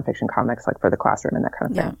doing nonfiction comics, like for the classroom and that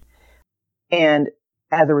kind of thing. And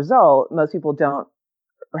as a result, most people don't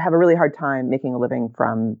or have a really hard time making a living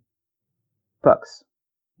from books,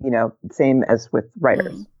 same as with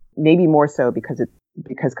writers, maybe more so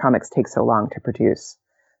because comics take so long to produce.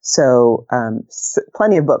 So,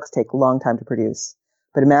 plenty of books take a long time to produce,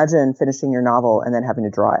 but imagine finishing your novel and then having to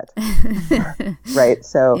draw it, right?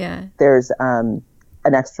 So there's an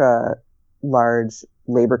extra large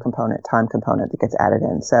labor component, time component that gets added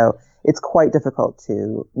in. So it's quite difficult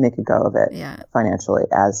to make a go of it financially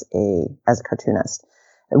as a cartoonist.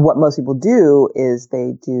 And what most people do is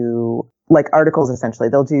they do like articles, essentially.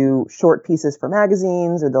 They'll do short pieces for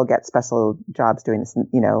magazines, or they'll get special jobs doing this,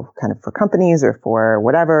 kind of for companies or for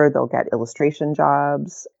whatever. They'll get illustration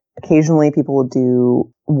jobs. Occasionally people will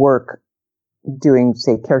do work doing,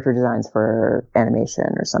 say, character designs for animation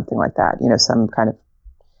or something like that. Some kind of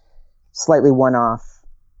slightly one-off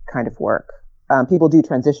kind of work. People do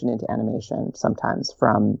transition into animation sometimes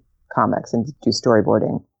from comics and do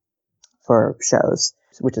storyboarding for shows,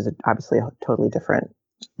 which is obviously a totally different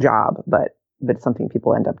job, but it's something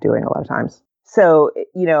people end up doing a lot of times. So,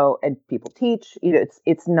 and people teach, it's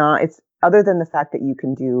other than the fact that you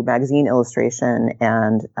can do magazine illustration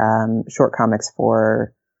and short comics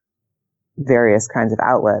for various kinds of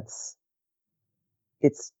outlets,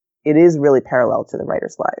 it is really parallel to the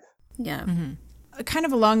writer's life. Yeah. Mm-hmm. Kind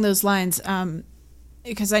of along those lines,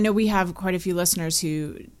 because I know we have quite a few listeners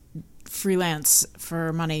who freelance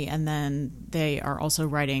for money, and then they are also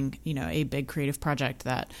writing, a big creative project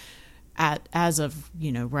that as of,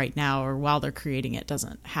 right now, or while they're creating it,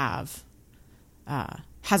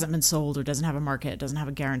 hasn't been sold or doesn't have a market, doesn't have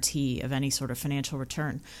a guarantee of any sort of financial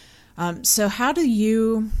return. So how does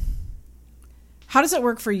it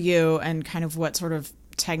work for you, and kind of what sort of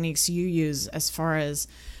techniques you use as far as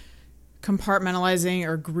compartmentalizing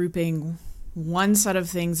or grouping one set of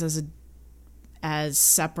things as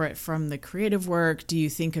separate from the creative work? Do you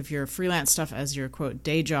think of your freelance stuff as your quote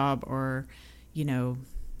day job, or,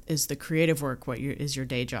 is the creative work is your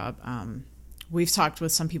day job? We've talked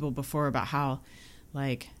with some people before about how,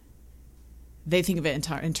 like, they think of it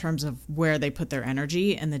in terms of where they put their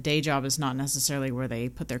energy, and the day job is not necessarily where they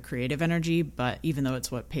put their creative energy, but even though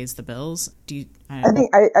it's what pays the bills. I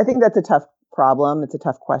think that's a tough problem. It's a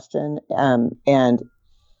tough question. And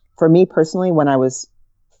for me personally, when I was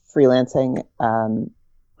freelancing,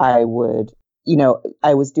 I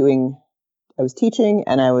was teaching,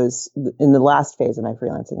 and I was in the last phase of my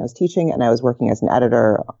freelancing. I was teaching, and I was working as an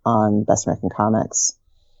editor on Best American Comics,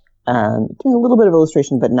 doing a little bit of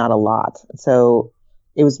illustration, but not a lot. So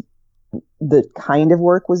the kind of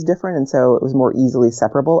work was different, and so it was more easily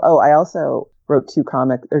separable. Oh, I also wrote two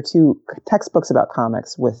textbooks about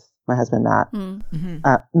comics with my husband, Matt,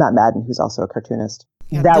 Matt Madden, who's also a cartoonist.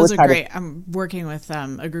 Yeah, those are great. I'm working with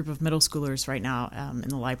a group of middle schoolers right now in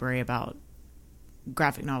the library about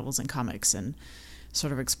graphic novels and comics, and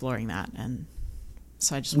sort of exploring that. And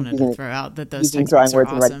so I just wanted to throw out that those textbooks are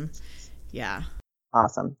awesome. Yeah.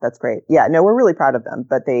 Awesome. That's great. Yeah, no, we're really proud of them,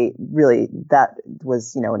 but that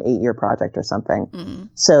was, an 8-year project or something. Mm-hmm.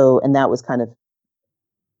 So, and that was kind of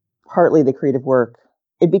partly the creative work.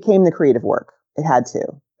 It became the creative work. It had to,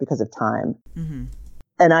 because of time. Mm-hmm.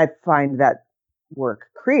 And I find that work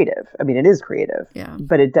creative. I mean, it is creative,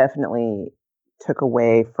 but it definitely took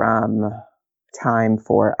away from time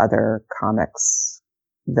for other comics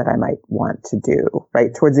that I might want to do,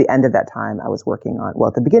 right? Towards the end of that time, at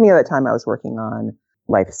the beginning of that time, I was working on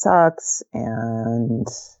Life Sucks and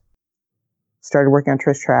started working on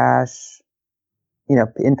Trish Trash,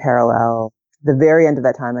 in parallel. The very end of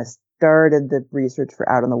that time, I started the research for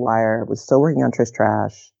Out on the Wire, was still working on Trish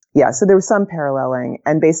Trash. Yeah, so there was some paralleling.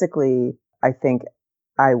 And basically, I think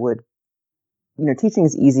I would, teaching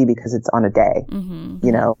is easy because it's on a day,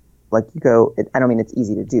 like you go, I don't mean it's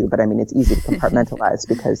easy to do, but I mean, it's easy to compartmentalize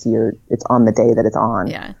because it's on the day that it's on.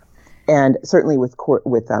 Yeah. And certainly with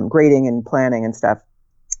grading and planning and stuff,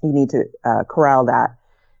 you need to corral that.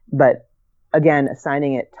 But again,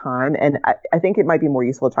 assigning it time. And I think it might be more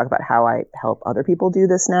useful to talk about how I help other people do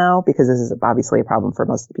this now, because this is obviously a problem for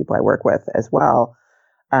most of the people I work with as well.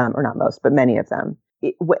 Or not most, but many of them.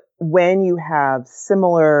 when you have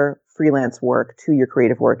similar freelance work to your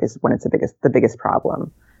creative work is when it's the biggest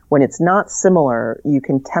problem. When it's not similar, you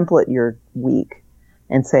can template your week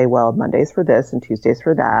and say, well, Mondays for this and Tuesdays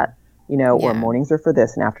for that, or mornings are for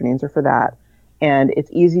this and afternoons are for that. And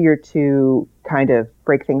it's easier to kind of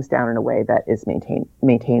break things down in a way that is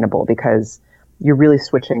maintainable, because you're really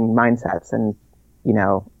switching mindsets, and,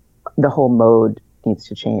 the whole mode needs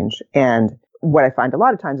to change. And what I find a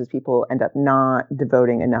lot of times is people end up not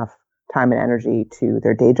devoting enough time and energy to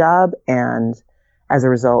their day job. And as a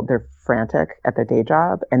result, they're frantic at their day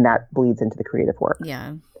job, and that bleeds into the creative work.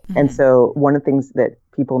 Yeah. Mm-hmm. And so one of the things that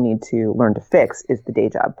people need to learn to fix is the day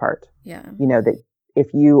job part. Yeah. That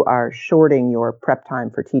if you are shorting your prep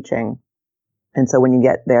time for teaching, and so when you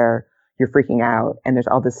get there, you're freaking out and there's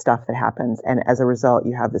all this stuff that happens. And as a result,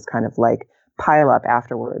 you have this kind of like pile up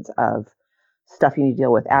afterwards of stuff you need to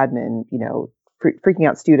deal with, admin, freaking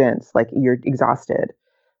out students, like you're exhausted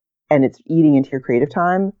and it's eating into your creative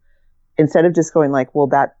time. Instead of just going like, well,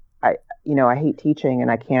 I hate teaching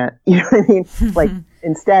and I can't, you know what I mean? Like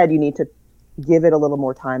instead you need to give it a little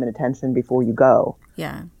more time and attention before you go.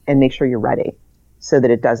 Yeah. And make sure you're ready so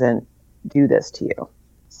that it doesn't do this to you.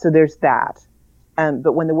 So there's that.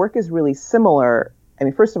 But when the work is really similar, I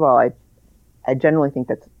mean, first of all, I generally think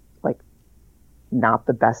that's like not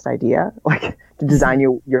the best idea, like to design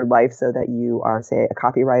your life so that you are, say, a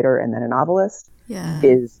copywriter and then a novelist. Yeah.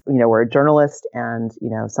 Is, or a journalist and,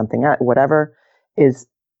 something, whatever is,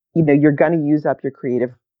 you're going to use up your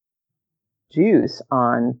creative juice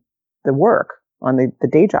on the work, on the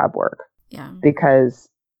day job work. Yeah. Because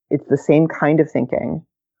it's the same kind of thinking,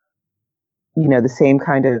 the same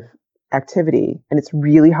kind of activity. And it's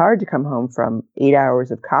really hard to come home from 8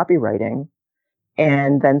 hours of copywriting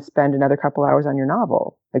and then spend another couple hours on your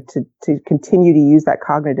novel. Like to continue to use that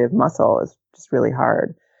cognitive muscle is just really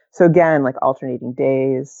hard. So again, like alternating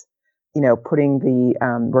days, putting the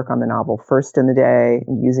work on the novel first in the day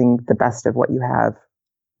and using the best of what you have,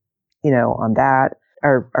 on that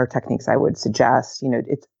are techniques I would suggest.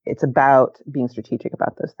 It's about being strategic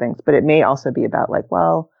about those things, but it may also be about like,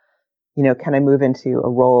 well, can I move into a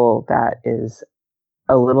role that is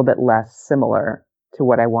a little bit less similar to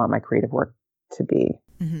what I want my creative work to be?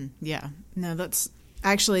 Mm-hmm. Yeah. No, that's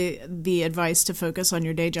actually the advice to focus on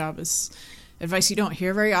your day job is advice you don't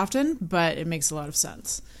hear very often, but it makes a lot of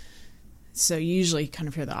sense. So you usually kind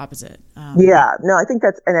of hear the opposite. Yeah. No, I think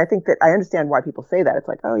that I understand why people say that. It's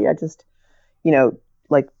like, oh yeah, just,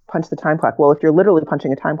 like punch the time clock. Well, if you're literally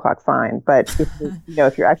punching a time clock, fine. But if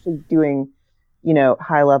if you're actually doing,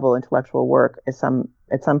 high level intellectual work at some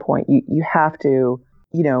point, you have to,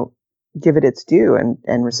 give it its due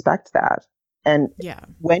and respect that. And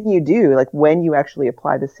when you do, like when you actually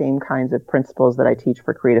apply the same kinds of principles that I teach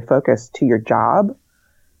for creative focus to your job,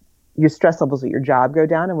 your stress levels at your job go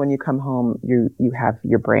down. And when you come home, you have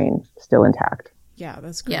your brain still intact. Yeah,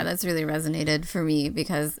 that's great. Yeah, that's really resonated for me,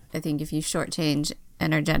 because I think if you shortchange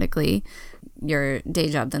energetically your day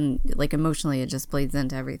job, then like emotionally it just bleeds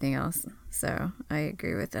into everything else. So I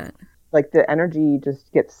agree with that. Like the energy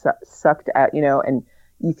just gets sucked out, and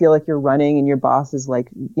you feel like you're running and your boss is like,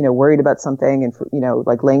 worried about something and,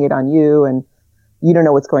 like laying it on you, and you don't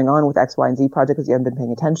know what's going on with X, Y, and Z project because you haven't been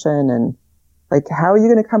paying attention. And like, how are you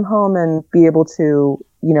going to come home and be able to,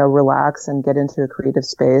 relax and get into a creative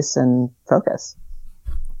space and focus?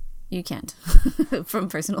 You can't, from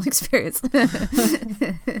personal experience.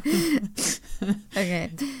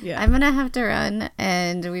 Okay. Yeah. I'm going to have to run,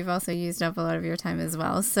 and we've also used up a lot of your time as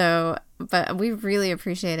well. So, but we really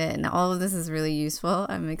appreciate it. And all of this is really useful.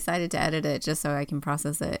 I'm excited to edit it just so I can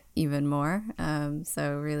process it even more.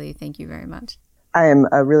 So really, thank you very much. I am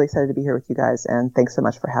really excited to be here with you guys. And thanks so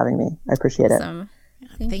much for having me. I appreciate it.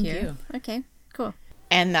 Thank you. Okay, cool.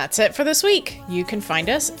 And that's it for this week. You can find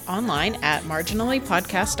us online at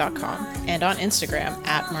marginallypodcast.com and on Instagram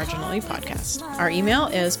at marginallypodcast. Our email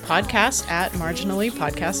is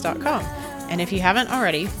podcast@marginallypodcast.com. And if you haven't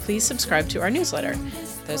already, please subscribe to our newsletter.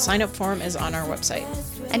 The sign-up form is on our website.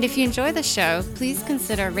 And if you enjoy the show, please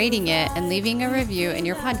consider rating it and leaving a review in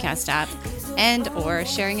your podcast app, and or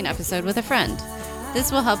sharing an episode with a friend.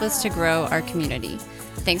 This will help us to grow our community.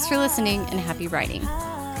 Thanks for listening, and happy writing.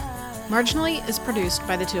 Marginally is produced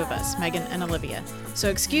by the two of us, Megan and Olivia, so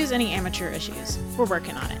excuse any amateur issues. We're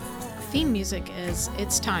working on it. Theme music is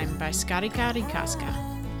It's Time by Skatika Rikaska.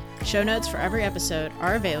 Show notes for every episode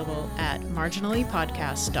are available at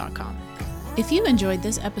marginallypodcast.com. If you enjoyed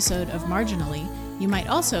this episode of Marginally, you might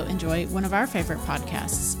also enjoy one of our favorite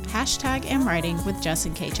podcasts, #AmWriting with Jess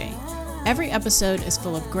and KJ. Every episode is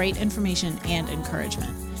full of great information and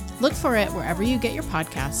encouragement. Look for it wherever you get your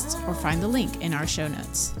podcasts or find the link in our show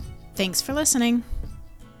notes. Thanks for listening.